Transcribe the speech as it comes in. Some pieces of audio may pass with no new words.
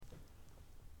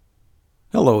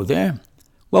Hello there.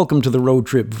 Welcome to the road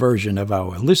trip version of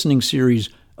our listening series,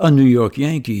 A New York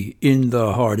Yankee in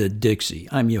the Heart of Dixie.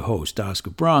 I'm your host,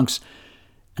 Oscar Bronx,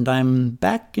 and I'm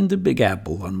back in the Big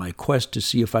Apple on my quest to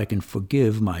see if I can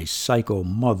forgive my psycho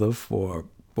mother for,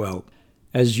 well,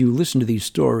 as you listen to these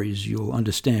stories, you'll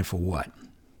understand for what.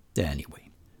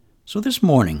 Anyway, so this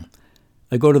morning,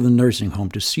 I go to the nursing home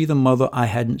to see the mother I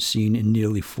hadn't seen in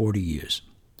nearly 40 years.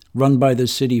 Run by the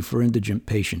city for indigent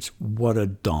patients. What a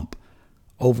dump.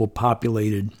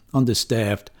 Overpopulated,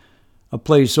 understaffed, a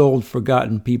place old,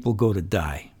 forgotten people go to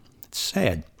die. It's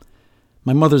sad.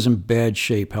 My mother's in bad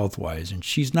shape health-wise, and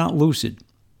she's not lucid.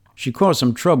 She caused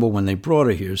some trouble when they brought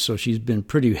her here, so she's been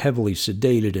pretty heavily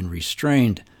sedated and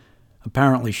restrained.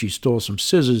 Apparently she stole some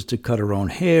scissors to cut her own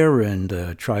hair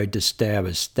and tried to stab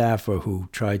a staffer who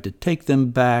tried to take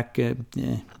them back.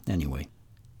 Anyway.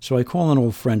 So I call an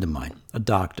old friend of mine, a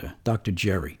doctor, Dr.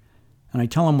 Jerry, and I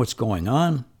tell him what's going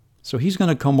on. So he's going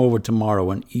to come over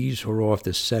tomorrow and ease her off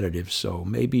the sedative so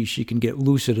maybe she can get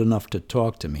lucid enough to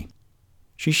talk to me.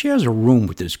 She shares a room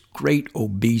with this great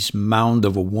obese mound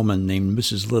of a woman named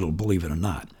Mrs. Little, believe it or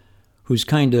not, who's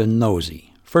kind of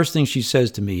nosy. First thing she says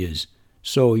to me is,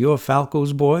 "So you're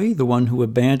Falco's boy, the one who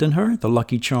abandoned her, the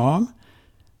lucky charm?"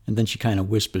 And then she kind of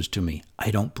whispers to me,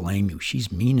 "I don't blame you.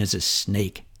 She's mean as a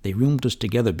snake. They roomed us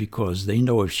together because they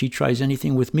know if she tries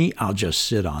anything with me, I'll just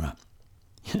sit on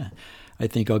her." I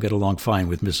think I'll get along fine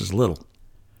with Mrs. Little.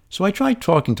 So I tried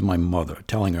talking to my mother,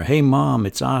 telling her, "Hey, Mom,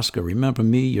 it's Oscar. Remember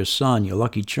me, your son, your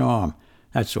lucky charm,"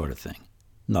 that sort of thing.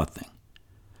 Nothing.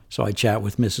 So I chat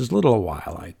with Mrs. Little a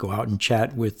while. I go out and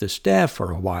chat with the staff for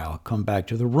a while, come back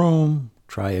to the room,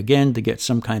 try again to get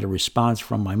some kind of response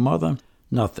from my mother.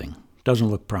 Nothing. Doesn't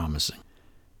look promising.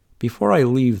 Before I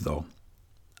leave, though,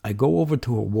 I go over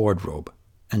to her wardrobe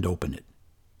and open it.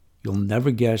 You'll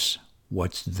never guess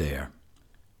what's there.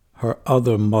 Her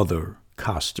other mother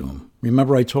costume.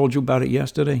 Remember I told you about it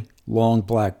yesterday? Long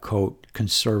black coat,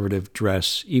 conservative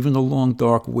dress, even the long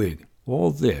dark wig. All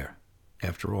there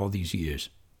after all these years.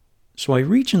 So I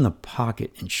reach in the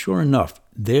pocket, and sure enough,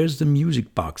 there's the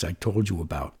music box I told you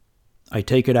about. I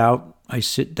take it out, I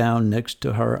sit down next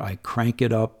to her, I crank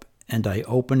it up, and I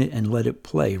open it and let it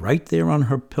play right there on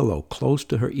her pillow, close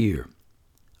to her ear.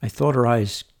 I thought her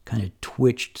eyes kind of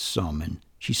twitched some, and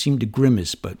she seemed to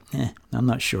grimace, but I'm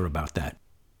not sure about that.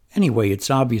 Anyway,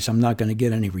 it's obvious I'm not going to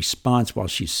get any response while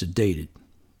she's sedated.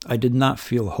 I did not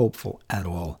feel hopeful at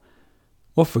all,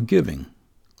 or forgiving.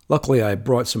 Luckily, I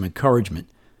brought some encouragement.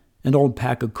 An old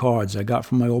pack of cards I got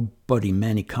from my old buddy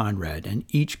Manny Conrad, and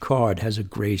each card has a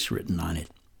grace written on it.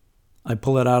 I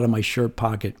pull it out of my shirt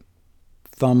pocket,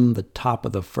 thumb the top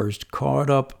of the first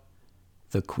card up,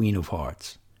 the Queen of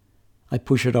Hearts. I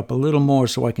push it up a little more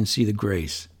so I can see the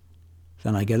grace.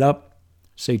 Then I get up,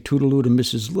 say toodaloo to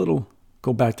Mrs. Little,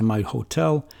 go back to my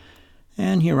hotel,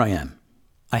 and here I am.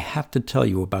 I have to tell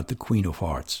you about the Queen of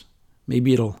Hearts.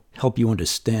 Maybe it'll help you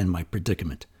understand my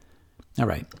predicament. All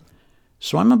right.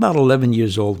 So I'm about 11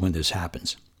 years old when this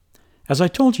happens. As I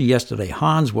told you yesterday,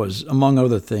 Hans was, among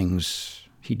other things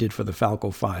he did for the Falco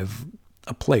Five,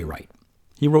 a playwright.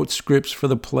 He wrote scripts for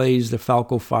the plays the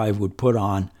Falco Five would put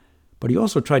on, but he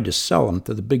also tried to sell them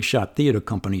to the big shot theater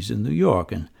companies in New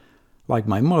York, and like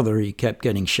my mother, he kept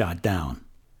getting shot down.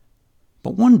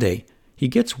 But one day, he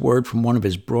gets word from one of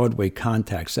his Broadway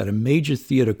contacts that a major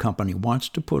theater company wants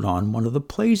to put on one of the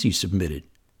plays he submitted.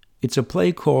 It's a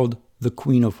play called The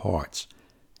Queen of Hearts,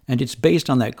 and it's based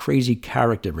on that crazy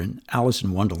character in Alice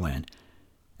in Wonderland.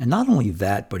 And not only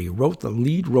that, but he wrote the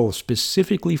lead role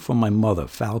specifically for my mother,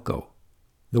 Falco.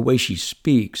 The way she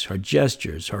speaks, her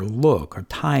gestures, her look, her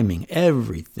timing,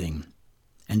 everything.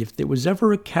 And if there was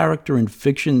ever a character in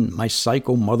fiction my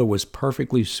psycho mother was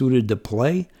perfectly suited to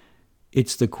play,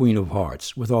 it's the Queen of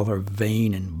Hearts, with all her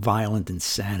vain and violent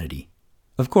insanity.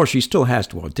 Of course, she still has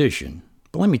to audition.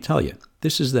 But let me tell you,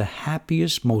 this is the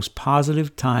happiest, most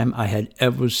positive time I had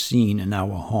ever seen in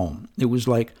our home. It was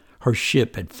like her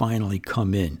ship had finally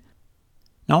come in.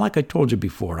 Now, like I told you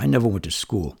before, I never went to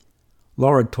school.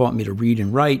 Laura taught me to read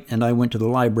and write, and I went to the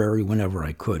library whenever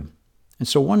I could. And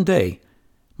so one day,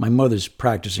 my mother's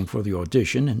practicing for the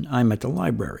audition, and I'm at the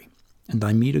library, and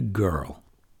I meet a girl.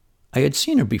 I had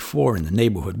seen her before in the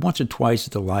neighborhood, once or twice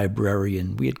at the library,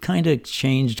 and we had kind of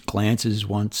exchanged glances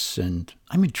once, and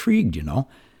I'm intrigued,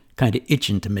 kind of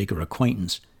itching to make her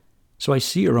acquaintance. So I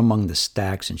see her among the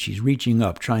stacks, and she's reaching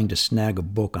up, trying to snag a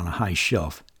book on a high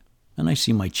shelf, and I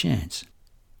see my chance.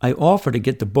 I offer to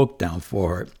get the book down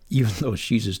for her, even though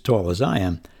she's as tall as I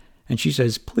am, and she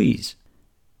says, "Please."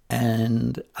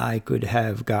 And I could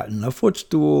have gotten a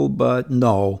footstool, but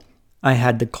no, I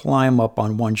had to climb up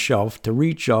on one shelf to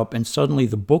reach up, and suddenly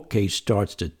the bookcase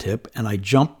starts to tip, and I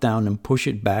jump down and push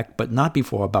it back, but not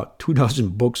before about 24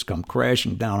 books come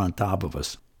crashing down on top of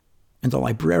us. And the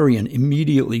librarian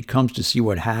immediately comes to see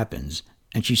what happens,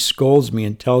 and she scolds me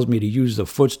and tells me to use the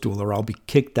footstool or I'll be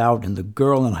kicked out, and the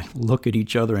girl and I look at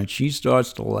each other, and she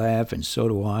starts to laugh, and so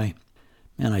do I.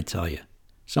 And I tell you,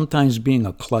 sometimes being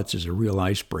a klutz is a real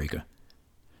icebreaker.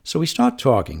 So we start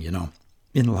talking,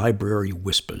 in library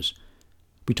whispers.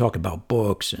 We talk about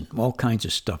books and all kinds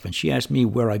of stuff, and she asks me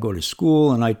where I go to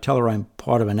school, and I tell her I'm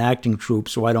part of an acting troupe,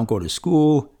 so I don't go to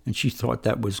school, and she thought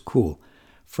that was cool.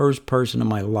 First person in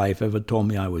my life ever told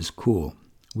me I was cool.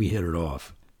 We hit it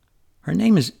off. Her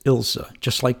name is Ilsa,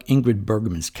 just like Ingrid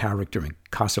Bergman's character in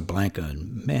Casablanca,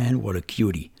 and man, what a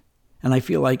cutie. And I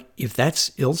feel like if that's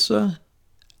Ilsa,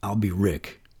 I'll be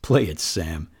Rick. Play it,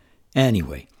 Sam.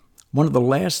 Anyway, one of the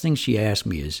last things she asked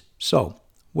me is, so,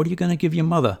 what are you going to give your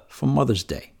mother for Mother's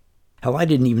Day? Hell, I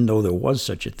didn't even know there was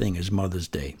such a thing as Mother's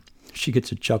Day. She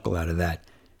gets a chuckle out of that.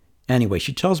 Anyway,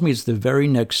 she tells me it's the very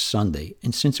next Sunday,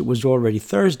 and since it was already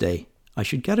Thursday, I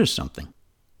should get her something.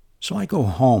 So I go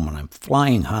home, and I'm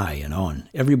flying high, and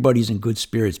everybody's in good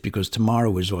spirits because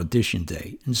tomorrow is audition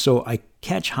day. And so I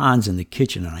catch Hans in the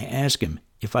kitchen, and I ask him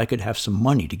if I could have some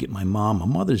money to get my mom a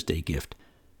Mother's Day gift.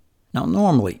 Now,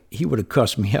 normally, he would have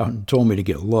cussed me out and told me to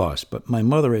get lost, but my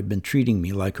mother had been treating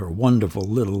me like her wonderful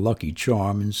little Lucky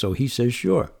Charm, and so he says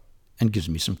sure, and gives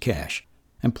me some cash.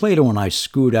 And Plato and I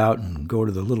scoot out and go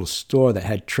to the little store that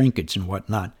had trinkets and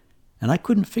whatnot, and I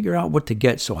couldn't figure out what to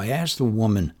get, so I asked the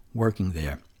woman working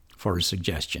there for a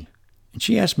suggestion. And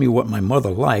she asked me what my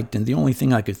mother liked, and the only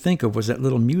thing I could think of was that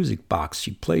little music box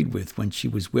she played with when she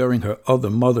was wearing her other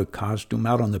mother costume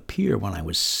out on the pier when I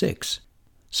was 6.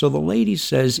 So the lady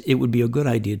says it would be a good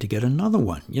idea to get another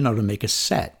one, to make a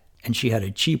set. And she had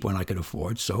a cheap one I could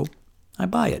afford, so I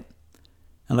buy it.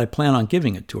 And I plan on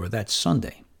giving it to her that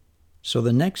Sunday. So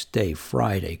the next day,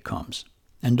 Friday, comes,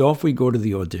 and off we go to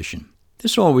the audition.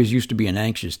 This always used to be an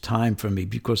anxious time for me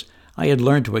because I had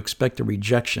learned to expect the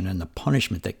rejection and the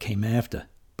punishment that came after.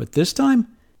 But this time,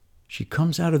 she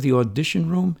comes out of the audition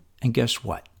room, and guess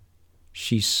what?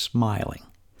 She's smiling.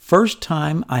 First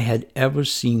time I had ever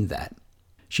seen that.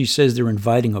 She says they're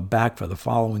inviting her back for the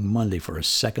following Monday for a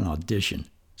second audition.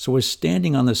 So we're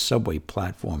standing on the subway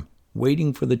platform,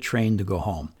 waiting for the train to go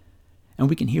home. And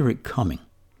we can hear it coming.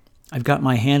 I've got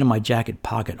my hand in my jacket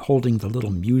pocket holding the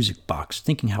little music box,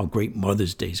 thinking how great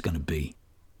Mother's Day is going to be.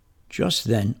 Just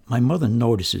then, my mother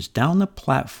notices down the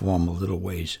platform a little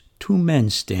ways, 2 men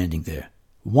standing there.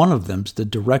 One of them's the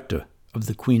director of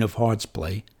the Queen of Hearts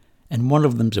play, and one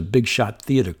of them's a big-shot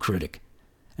theater critic.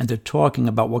 And they're talking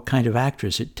about what kind of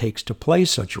actress it takes to play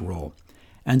such a role.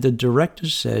 And the director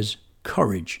says,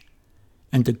 courage.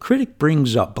 And the critic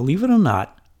brings up, believe it or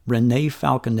not, Renee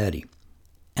Falconetti.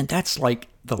 And that's like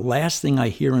the last thing I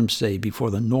hear him say before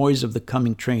the noise of the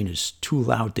coming train is too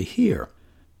loud to hear.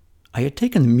 I had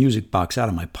taken the music box out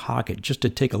of my pocket just to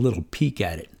take a little peek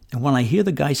at it. And when I hear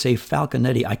the guy say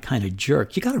Falconetti, I kind of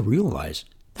jerk. You got to realize,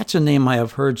 that's a name I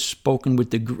have heard spoken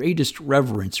with the greatest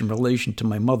reverence in relation to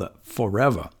my mother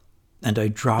forever. And I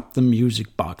drop the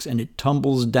music box, and it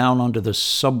tumbles down onto the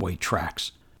subway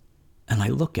tracks. And I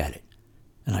look at it,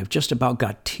 and I've just about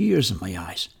got tears in my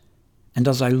eyes. And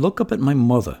as I look up at my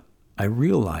mother, I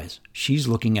realize she's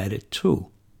looking at it too.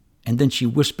 And then she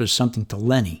whispers something to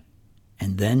Lenny.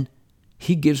 And then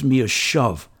he gives me a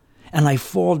shove. And I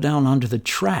fall down onto the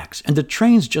tracks, and the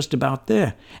train's just about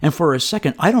there. And for a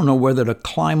second, I don't know whether to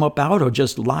climb up out or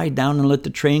just lie down and let the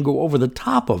train go over the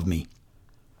top of me.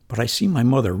 But I see my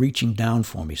mother reaching down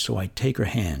for me, so I take her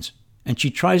hands. And she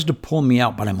tries to pull me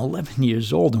out, but I'm 11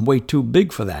 years old and way too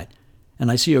big for that. And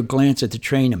I see her glance at the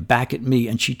train and back at me,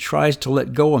 and she tries to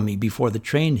let go of me before the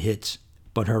train hits.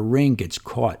 But her ring gets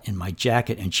caught in my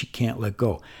jacket, and she can't let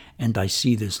go. And I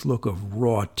see this look of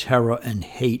raw terror and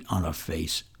hate on her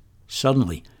face.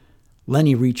 Suddenly,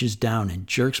 Lenny reaches down and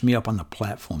jerks me up on the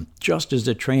platform just as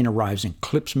the train arrives and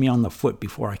clips me on the foot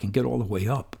before I can get all the way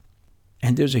up.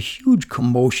 And there's a huge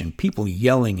commotion, people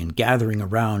yelling and gathering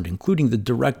around, including the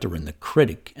director and the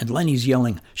critic. And Lenny's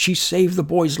yelling, "She saved the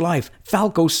boy's life!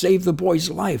 Falco saved the boy's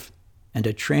life!" And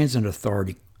a transit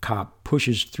authority cop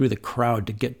pushes through the crowd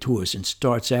to get to us and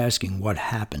starts asking what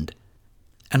happened.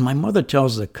 And my mother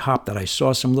tells the cop that I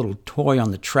saw some little toy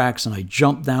on the tracks and I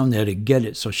jumped down there to get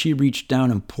it, so she reached down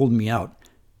and pulled me out.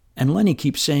 And Lenny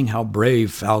keeps saying how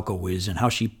brave Falco is and how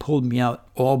she pulled me out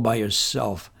all by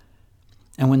herself.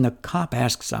 And when the cop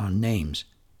asks our names,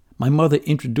 my mother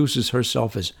introduces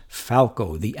herself as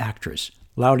Falco, the actress,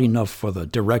 loud enough for the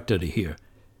director to hear.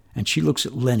 And she looks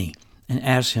at Lenny and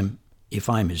asks him if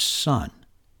I'm his son.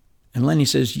 And Lenny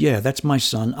says, yeah, that's my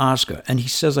son, Oscar. And he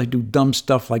says I do dumb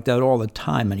stuff like that all the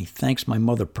time. And he thanks my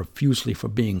mother profusely for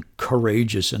being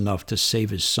courageous enough to save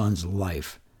his son's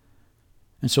life.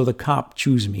 And so the cop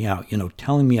chews me out,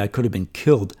 telling me I could have been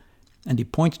killed. And he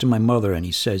points to my mother and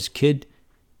he says, kid,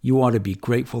 you ought to be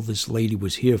grateful this lady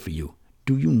was here for you.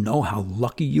 Do you know how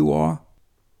lucky you are?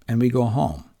 And we go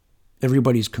home.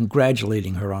 Everybody's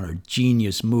congratulating her on her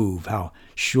genius move, how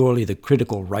surely the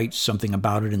critical writes something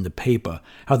about it in the paper,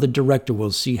 how the director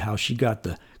will see how she got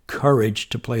the courage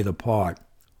to play the part.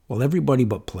 Well, everybody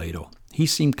but Plato. He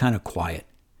seemed kind of quiet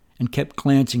and kept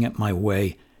glancing at my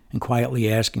way and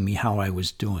quietly asking me how I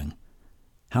was doing.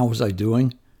 How was I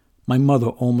doing? My mother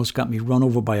almost got me run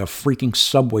over by a freaking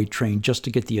subway train just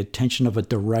to get the attention of a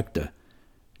director.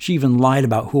 She even lied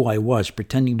about who I was,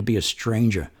 pretending to be a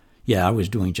stranger. Yeah, I was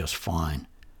doing just fine.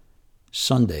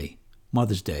 Sunday,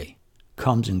 Mother's Day,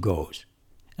 comes and goes,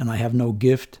 and I have no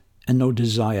gift and no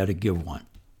desire to give one.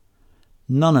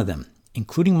 None of them,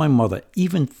 including my mother,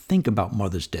 even think about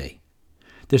Mother's Day.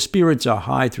 Their spirits are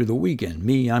high through the weekend.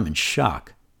 Me, I'm in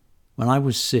shock. When I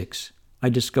was 6, I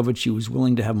discovered she was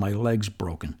willing to have my legs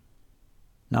broken.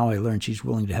 Now I learn she's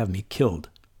willing to have me killed.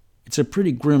 It's a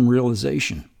pretty grim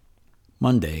realization.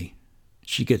 Monday,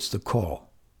 she gets the call.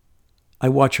 I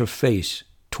watch her face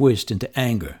twist into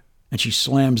anger, and she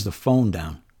slams the phone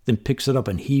down, then picks it up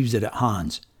and heaves it at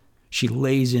Hans. She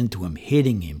lays into him,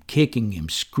 hitting him, kicking him,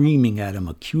 screaming at him,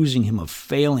 accusing him of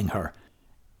failing her.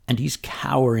 And he's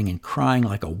cowering and crying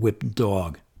like a whipped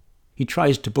dog. He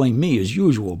tries to blame me as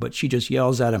usual, but she just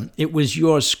yells at him, "It was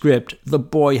your script. The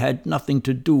boy had nothing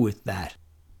to do with that."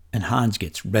 And Hans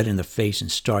gets red in the face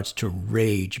and starts to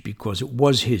rage because it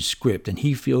was his script and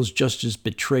he feels just as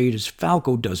betrayed as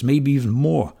Falco does, maybe even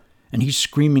more. And he's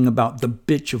screaming about the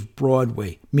bitch of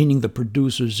Broadway, meaning the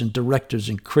producers and directors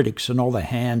and critics and all the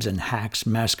hams and hacks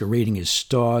masquerading as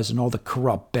stars and all the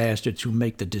corrupt bastards who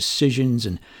make the decisions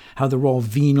and how they're all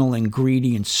venal and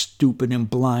greedy and stupid and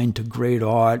blind to great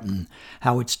art and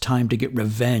how it's time to get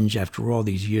revenge after all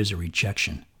these years of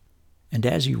rejection. And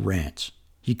as he rants,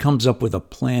 he comes up with a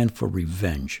plan for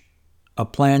revenge, a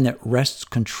plan that wrests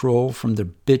control from the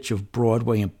bitch of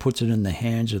Broadway and puts it in the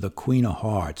hands of the Queen of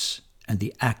Hearts and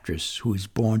the actress who is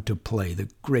born to play the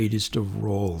greatest of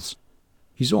roles.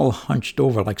 He's all hunched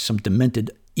over like some demented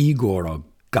Igor or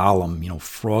Gollum,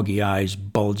 froggy eyes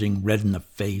bulging, red in the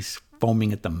face,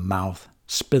 foaming at the mouth,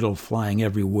 spittle flying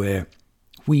everywhere,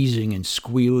 wheezing and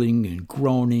squealing and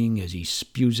groaning as he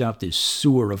spews out this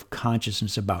sewer of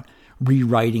consciousness about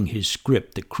rewriting his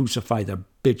script to crucify the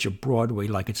bitch of Broadway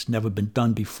like it's never been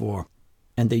done before.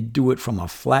 And they do it from a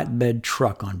flatbed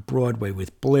truck on Broadway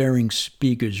with blaring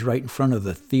speakers right in front of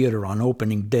the theater on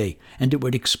opening day. And it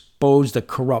would expose the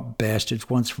corrupt bastards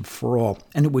once and for all.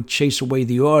 And it would chase away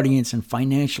the audience and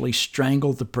financially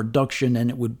strangle the production. And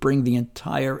it would bring the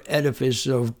entire edifice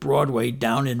of Broadway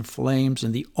down in flames.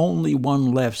 And the only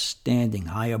one left standing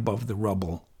high above the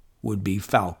rubble would be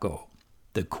Falco,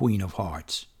 the Queen of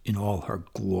Hearts, in all her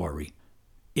glory.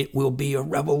 It will be a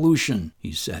revolution,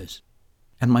 he says.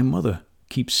 And my mother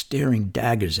keeps staring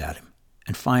daggers at him.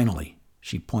 And finally,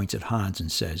 she points at Hans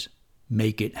and says,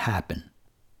 "Make it happen."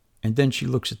 And then she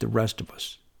looks at the rest of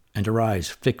us, and her eyes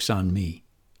fix on me,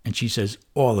 and she says,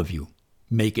 "All of you,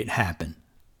 make it happen."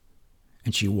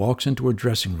 And she walks into her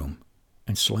dressing room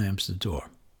and slams the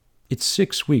door. It's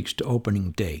 6 weeks to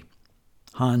opening day.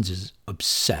 Hans is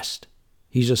obsessed.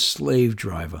 He's a slave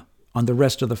driver on the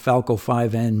rest of the Falco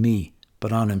 5 and me,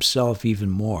 but on himself even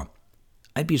more.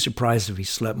 I'd be surprised if he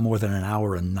slept more than an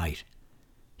hour a night.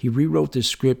 He rewrote the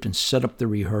script and set up the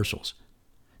rehearsals.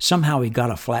 Somehow he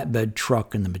got a flatbed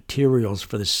truck and the materials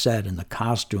for the set and the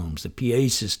costumes, the PA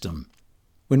system.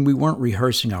 When we weren't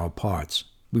rehearsing our parts,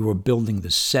 we were building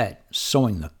the set,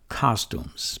 sewing the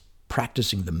costumes,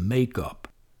 practicing the makeup.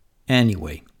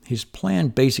 Anyway, his plan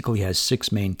basically has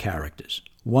 6 main characters,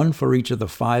 one for each of the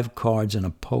 5 cards in a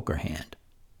poker hand,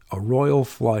 a royal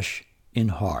flush in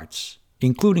hearts,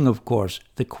 including, of course,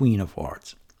 the Queen of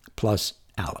Hearts, plus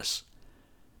Alice.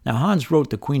 Now, Hans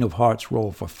wrote the Queen of Hearts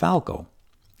role for Falco,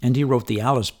 and he wrote the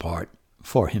Alice part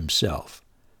for himself.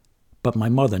 But my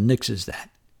mother nixes that.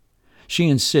 She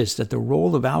insists that the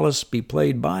role of Alice be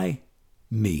played by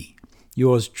me,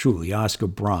 yours truly, Oscar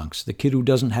Bronx, the kid who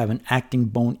doesn't have an acting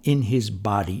bone in his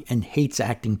body and hates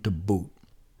acting to boot.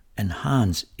 And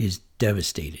Hans is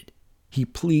devastated. He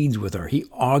pleads with her. He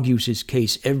argues his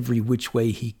case every which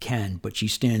way he can, but she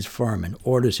stands firm and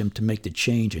orders him to make the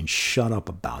change and shut up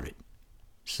about it.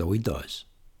 So he does.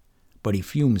 But he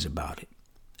fumes about it,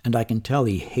 and I can tell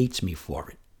he hates me for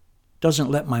it. Doesn't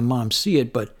let my mom see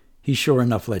it, but he sure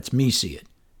enough lets me see it.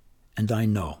 And I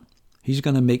know he's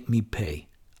going to make me pay.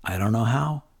 I don't know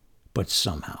how, but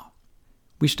somehow.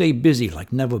 We stay busy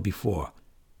like never before.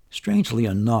 Strangely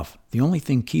enough, the only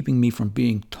thing keeping me from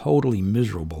being totally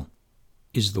miserable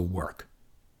is the work.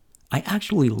 I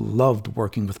actually loved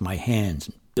working with my hands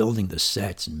and building the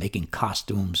sets and making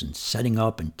costumes and setting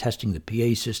up and testing the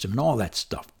PA system and all that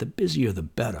stuff. The busier the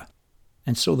better.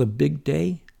 And so the big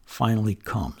day finally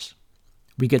comes.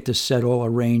 We get the set all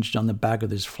arranged on the back of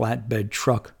this flatbed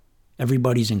truck.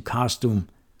 Everybody's in costume.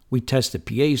 We test the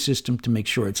PA system to make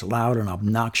sure it's loud and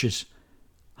obnoxious.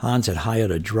 Hans had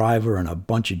hired a driver and a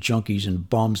bunch of junkies and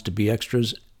bums to be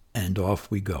extras, and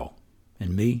off we go.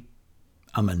 And me,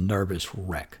 I'm a nervous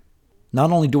wreck.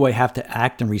 Not only do I have to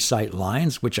act and recite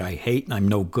lines, which I hate and I'm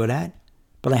no good at,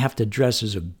 but I have to dress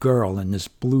as a girl in this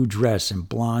blue dress and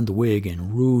blonde wig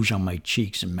and rouge on my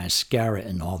cheeks and mascara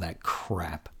and all that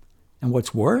crap. And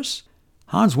what's worse,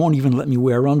 Hans won't even let me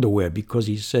wear underwear because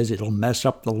he says it'll mess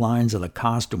up the lines of the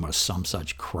costume or some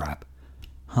such crap.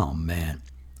 Oh man,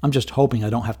 I'm just hoping I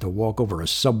don't have to walk over a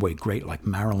subway grate like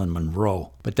Marilyn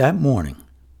Monroe. But that morning,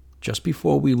 just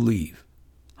before we leave,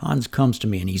 Hans comes to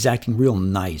me and he's acting real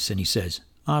nice and he says,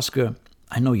 "Oscar,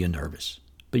 I know you're nervous,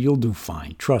 but you'll do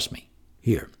fine, trust me.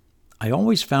 Here, I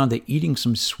always found that eating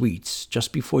some sweets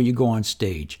just before you go on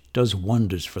stage does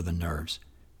wonders for the nerves."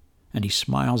 And he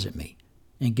smiles at me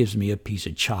and gives me a piece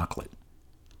of chocolate.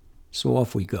 So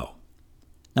off we go.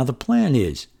 Now the plan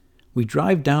is, we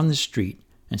drive down the street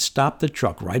and stop the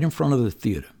truck right in front of the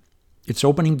theater. It's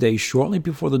opening day shortly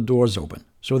before the doors open,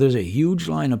 so there's a huge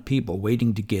line of people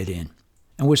waiting to get in.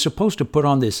 And we're supposed to put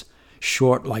on this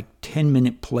short,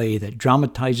 10-minute play that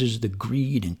dramatizes the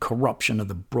greed and corruption of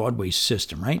the Broadway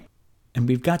system, right? And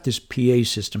we've got this PA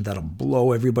system that'll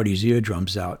blow everybody's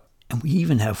eardrums out, and we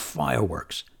even have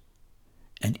fireworks.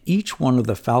 And each one of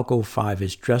the Falco 5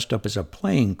 is dressed up as a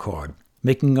playing card,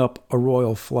 making up a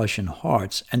royal flush and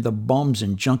hearts, and the bums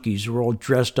and junkies are all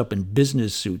dressed up in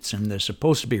business suits, and they're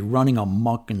supposed to be running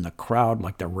amok in the crowd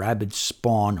like the rabid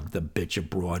spawn of the bitch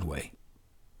of Broadway.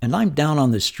 And I'm down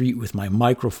on the street with my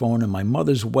microphone, and my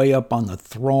mother's way up on the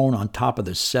throne on top of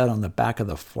the set on the back of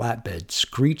the flatbed,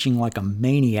 screeching like a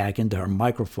maniac into her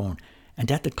microphone.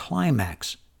 And at the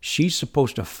climax, she's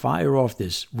supposed to fire off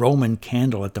this Roman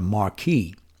candle at the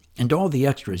marquee. And all the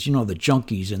extras, the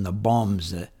junkies and the bums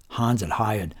that Hans had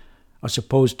hired, are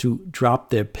supposed to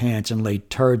drop their pants and lay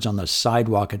turds on the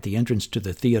sidewalk at the entrance to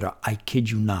the theater. I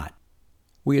kid you not.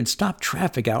 We had stopped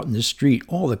traffic out in the street.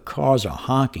 All the cars are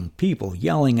honking, people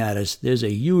yelling at us. There's a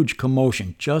huge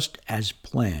commotion, just as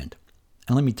planned.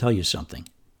 And let me tell you something.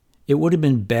 It would have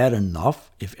been bad enough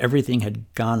if everything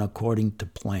had gone according to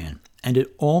plan. And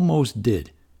it almost did,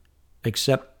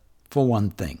 except for one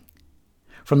thing.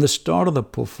 From the start of the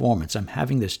performance, I'm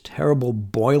having this terrible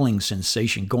boiling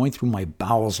sensation going through my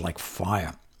bowels like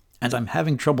fire. And I'm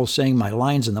having trouble saying my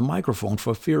lines in the microphone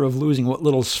for fear of losing what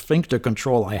little sphincter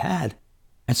control I had.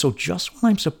 And so just when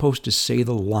I'm supposed to say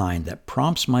the line that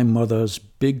prompts my mother's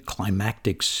big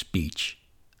climactic speech,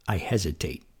 I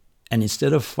hesitate. And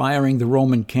instead of firing the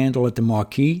Roman candle at the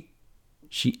marquee,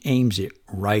 she aims it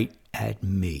right at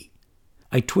me.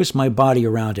 I twist my body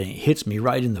around and it hits me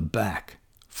right in the back.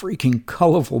 Freaking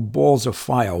colorful balls of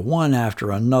fire, one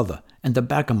after another. And the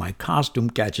back of my costume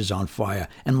catches on fire,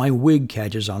 and my wig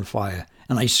catches on fire.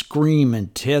 And I scream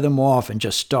and tear them off and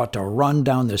just start to run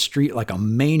down the street like a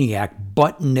maniac,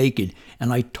 butt naked,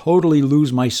 and I totally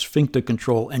lose my sphincter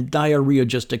control, and diarrhea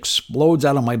just explodes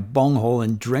out of my bunghole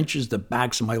and drenches the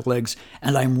backs of my legs,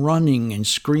 and I'm running and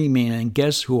screaming, and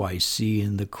guess who I see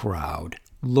in the crowd,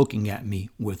 looking at me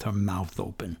with her mouth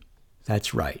open?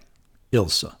 That's right,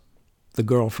 Ilsa, the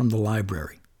girl from the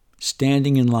library,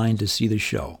 standing in line to see the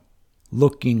show,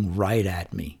 looking right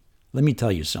at me. Let me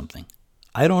tell you something.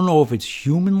 I don't know if it's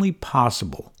humanly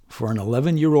possible for an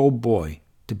 11-year-old boy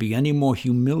to be any more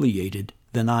humiliated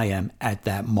than I am at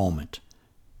that moment.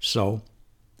 So,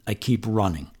 I keep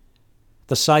running.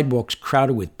 The sidewalk's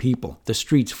crowded with people, the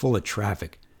street's full of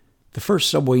traffic. The first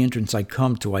subway entrance I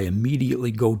come to, I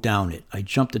immediately go down it. I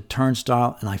jump the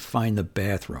turnstile and I find the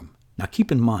bathroom. Now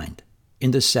keep in mind,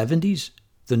 in the 70s,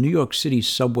 the New York City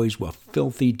subways were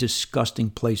filthy, disgusting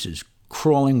places,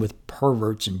 crawling with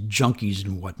perverts and junkies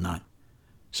and whatnot.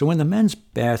 So in the men's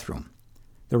bathroom,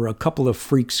 there were a couple of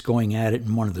freaks going at it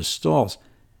in one of the stalls,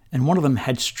 and one of them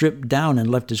had stripped down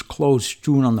and left his clothes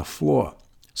strewn on the floor.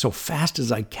 So fast as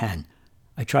I can,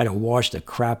 I try to wash the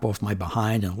crap off my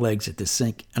behind and legs at the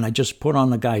sink, and I just put on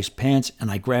the guy's pants, and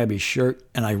I grab his shirt,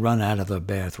 and I run out of the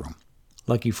bathroom.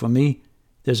 Lucky for me,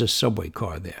 there's a subway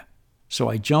car there. So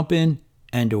I jump in,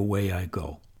 and away I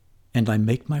go. And I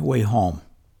make my way home,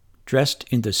 dressed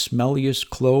in the smelliest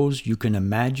clothes you can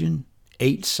imagine,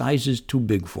 8 sizes too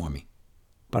big for me.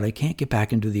 But I can't get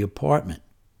back into the apartment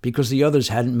because the others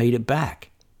hadn't made it back.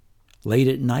 Late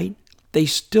at night, they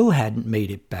still hadn't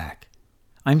made it back.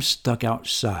 I'm stuck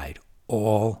outside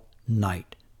all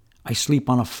night. I sleep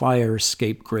on a fire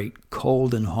escape grate,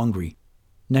 cold and hungry.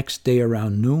 Next day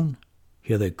around noon,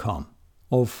 here they come,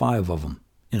 all 5 of them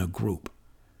in a group.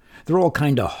 They're all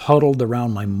kind of huddled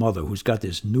around my mother, who's got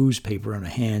this newspaper in her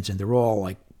hands, and they're all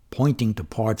like pointing to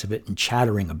parts of it and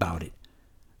chattering about it.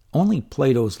 Only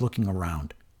Plato's looking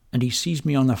around, and he sees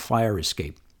me on the fire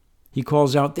escape. He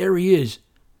calls out, "There he is!"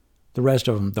 The rest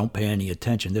of them don't pay any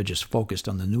attention. They're just focused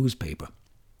on the newspaper.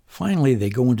 Finally, they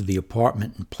go into the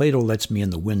apartment, and Plato lets me in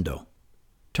the window.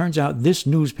 Turns out this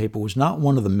newspaper was not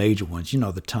one of the major ones,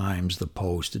 the Times, the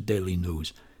Post, the Daily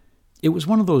News. It was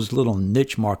one of those little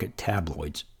niche market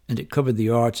tabloids, and it covered the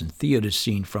arts and theater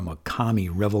scene from a commie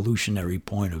revolutionary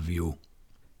point of view.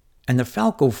 And the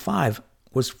Falco 5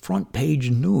 was front page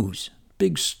news.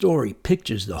 Big story,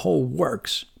 pictures, the whole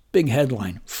works. Big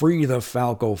headline, "Free the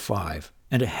Falco 5."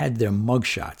 And it had their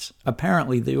mugshots.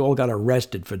 Apparently, they all got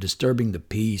arrested for disturbing the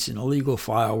peace and illegal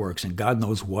fireworks and God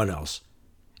knows what else.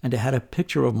 And it had a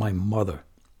picture of my mother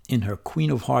in her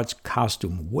Queen of Hearts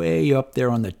costume way up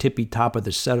there on the tippy top of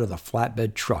the set of the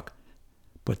flatbed truck.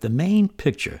 But the main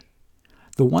picture,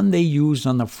 the one they used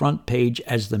on the front page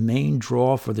as the main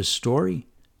draw for the story,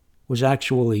 was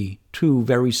actually 2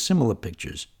 very similar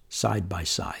pictures, side by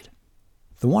side.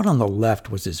 The one on the left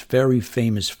was this very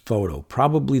famous photo,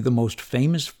 probably the most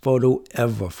famous photo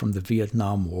ever from the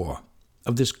Vietnam War,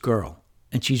 of this girl.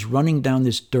 And she's running down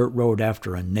this dirt road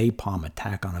after a napalm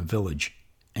attack on a village.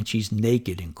 And she's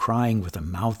naked and crying with her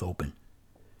mouth open.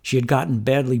 She had gotten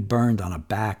badly burned on her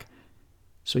back,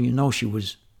 so she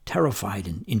was terrified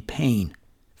and in pain.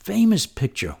 Famous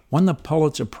picture, won the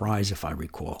Pulitzer Prize if I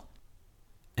recall.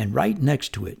 And right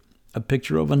next to it, a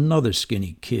picture of another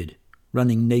skinny kid,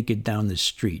 running naked down the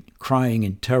street, crying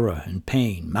in terror and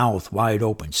pain, mouth wide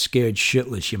open, scared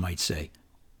shitless, you might say.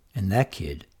 And that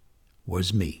kid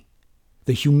was me.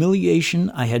 The humiliation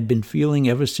I had been feeling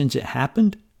ever since it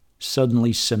happened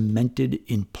suddenly cemented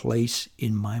in place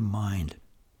in my mind.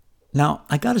 Now,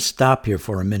 I got to stop here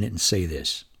for a minute and say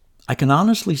this. I can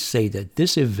honestly say that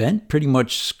this event pretty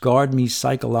much scarred me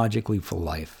psychologically for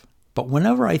life. But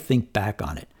whenever I think back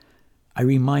on it, I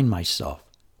remind myself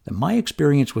that my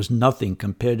experience was nothing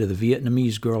compared to the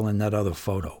Vietnamese girl in that other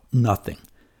photo. Nothing.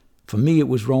 For me, it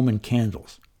was Roman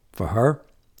candles. For her,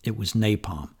 it was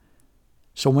napalm.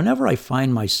 So whenever I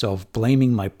find myself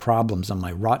blaming my problems on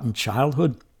my rotten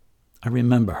childhood, I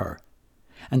remember her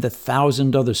and the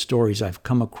 1,000 other stories I've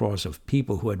come across of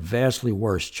people who had vastly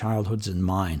worse childhoods than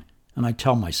mine, and I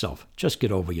tell myself, just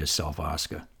get over yourself,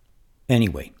 Oscar.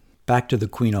 Anyway, back to the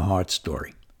Queen of Hearts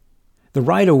story. The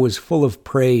writer was full of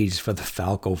praise for the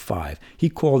Falco 5. He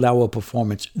called our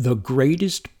performance the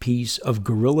greatest piece of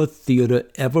guerrilla theater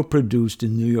ever produced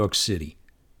in New York City.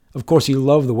 Of course, he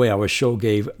loved the way our show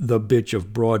gave the bitch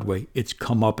of Broadway its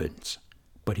comeuppance.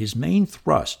 But his main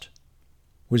thrust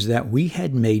was that we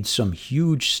had made some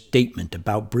huge statement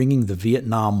about bringing the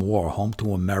Vietnam War home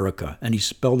to America, and he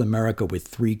spelled America with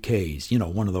 3 Ks,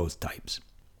 one of those types.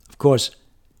 Of course,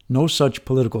 no such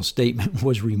political statement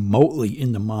was remotely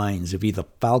in the minds of either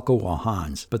Falco or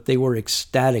Hans, but they were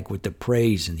ecstatic with the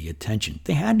praise and the attention.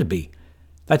 They had to be.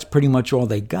 That's pretty much all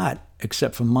they got,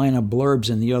 except for minor blurbs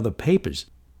in the other papers.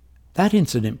 That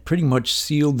incident pretty much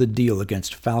sealed the deal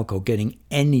against Falco getting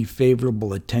any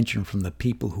favorable attention from the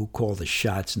people who call the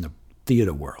shots in the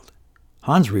theater world.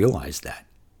 Hans realized that.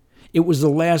 It was the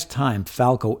last time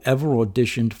Falco ever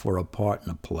auditioned for a part in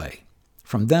a play.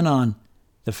 From then on,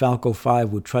 the Falco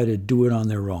 5 would try to do it on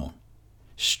their own.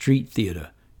 Street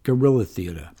theater, guerrilla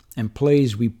theater, and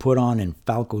plays we put on in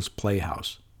Falco's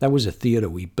Playhouse. That was a theater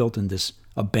we built in this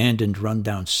abandoned,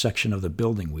 rundown section of the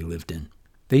building we lived in.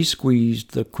 They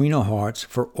squeezed the Queen of Hearts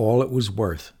for all it was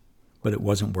worth, but it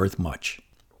wasn't worth much.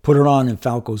 Put it on in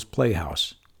Falco's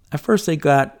Playhouse. At first they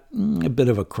got a bit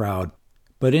of a crowd,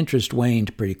 but interest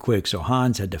waned pretty quick, so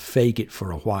Hans had to fake it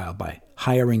for a while by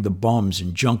hiring the bums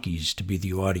and junkies to be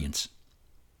the audience.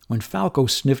 When Falco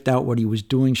sniffed out what he was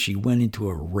doing, she went into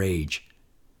a rage.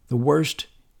 The worst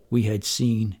we had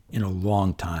seen in a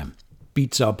long time.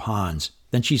 Beats up Hans.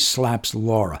 Then she slaps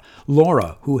Laura.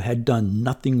 Laura, who had done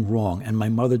nothing wrong. And my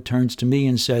mother turns to me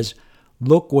and says,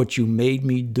 "Look what you made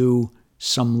me do.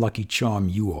 Some lucky charm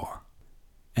you are."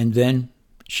 And then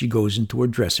she goes into her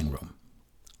dressing room.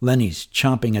 Lenny's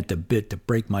chomping at the bit to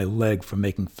break my leg for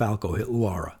making Falco hit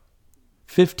Laura.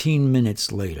 15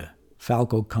 minutes later,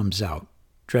 Falco comes out,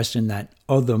 dressed in that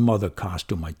other mother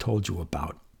costume I told you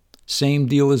about. Same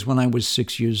deal as when I was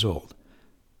 6 years old.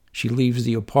 She leaves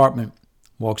the apartment,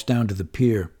 walks down to the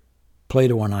pier,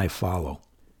 Plato and I follow.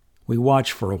 We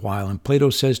watch for a while, and Plato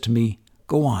says to me,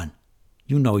 "Go on.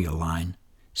 You know your line.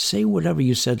 Say whatever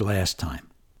you said last time."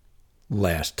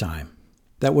 Last time.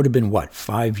 That would have been,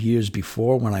 5 years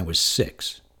before when I was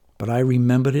 6. But I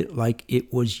remembered it like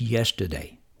it was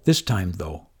yesterday. This time,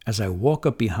 though, as I walk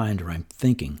up behind her, I'm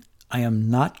thinking, I am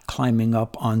not climbing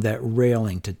up on that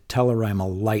railing to tell her I'm a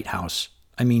lighthouse.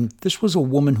 I mean, this was a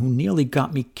woman who nearly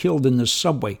got me killed in the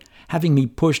subway, having me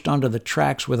pushed onto the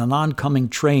tracks with an oncoming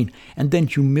train, and then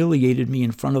humiliated me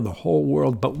in front of the whole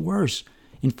world, but worse,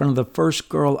 in front of the first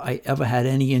girl I ever had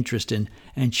any interest in,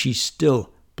 and she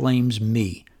still blames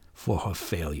me for her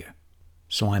failure.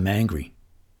 So I'm angry.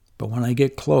 But when I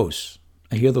get close,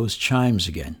 I hear those chimes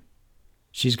again.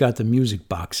 She's got the music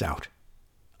box out.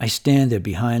 I stand there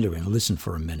behind her and listen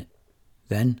for a minute.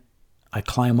 Then I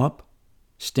climb up,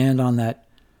 stand on that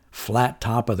flat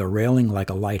top of the railing like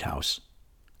a lighthouse.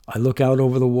 I look out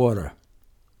over the water.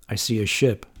 I see a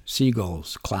ship,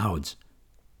 seagulls, clouds.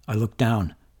 I look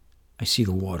down. I see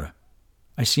the water.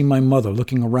 I see my mother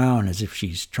looking around as if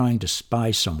she's trying to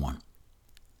spy someone.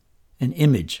 An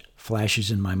image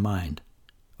flashes in my mind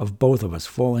of both of us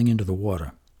falling into the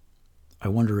water. I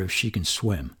wonder if she can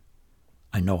swim.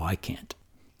 I know I can't.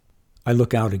 I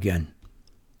look out again.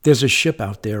 "There's a ship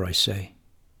out there," I say.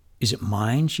 "Is it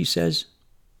mine?" she says.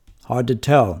 "Hard to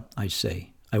tell," I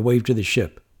say. I wave to the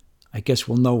ship. "I guess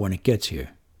we'll know when it gets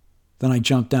here." Then I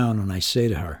jump down and I say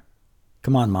to her,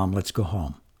 "Come on, Mom, let's go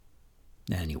home."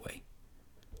 Anyway,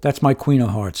 that's my Queen of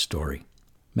Hearts story.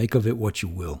 Make of it what you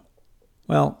will.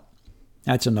 Well,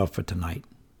 that's enough for tonight.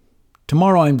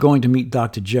 Tomorrow I'm going to meet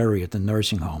Dr. Jerry at the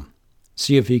nursing home.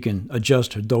 See if he can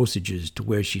adjust her dosages to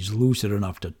where she's lucid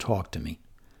enough to talk to me.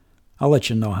 I'll let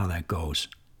you know how that goes.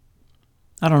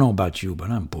 I don't know about you, but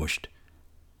I'm bushed.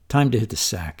 Time to hit the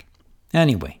sack.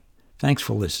 Anyway, thanks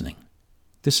for listening.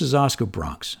 This is Oscar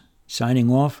Bronx,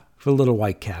 signing off for Little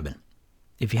White Cabin.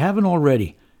 If you haven't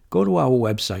already, go to our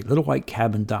website,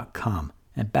 littlewhitecabin.com,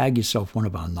 and bag yourself one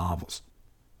of our novels.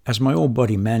 As my old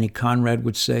buddy Manny Conrad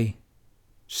would say,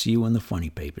 see you in the funny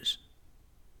papers.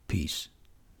 Peace.